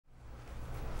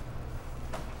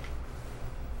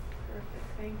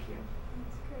Thank you.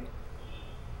 That's great.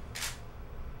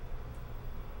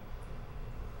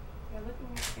 Yeah, looking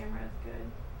at the camera is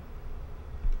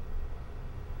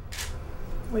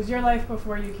good. Was your life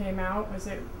before you came out, was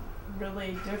it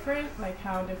really different? Like,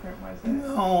 how different was it?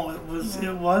 No, it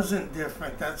wasn't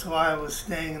different. That's why I was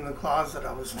staying in the closet.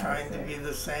 I was trying to be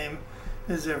the same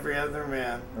as every other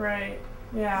man. Right.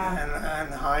 Yeah.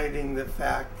 And hiding the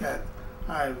fact that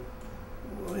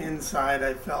inside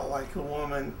I felt like a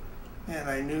woman, and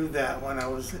I knew that when I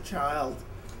was a child.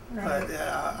 Right. But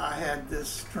I had this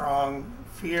strong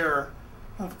fear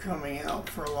of coming out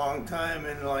for a long time,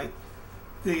 and like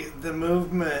the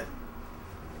movement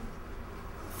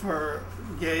for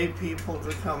gay people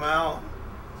to come out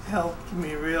helped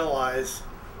me realize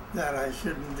that I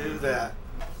shouldn't do that.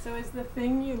 So is the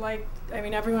thing you like, I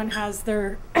mean, everyone has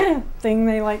their thing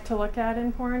they like to look at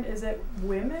in porn. Is it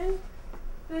women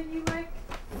that you like?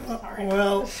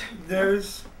 Well,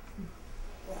 there's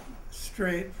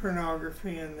straight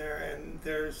pornography in there, and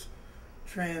there's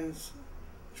trans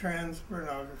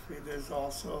pornography. There's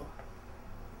also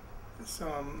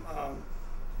some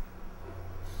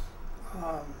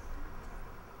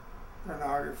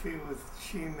pornography with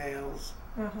she-males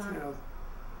too.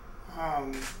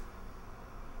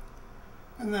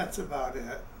 And that's about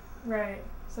it. Right.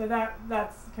 So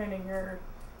that's kind of your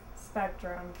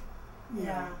spectrum.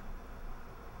 Yeah.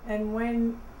 And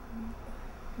when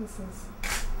this is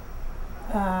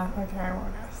okay, I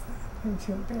won't ask that. I'm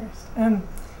too embarrassed.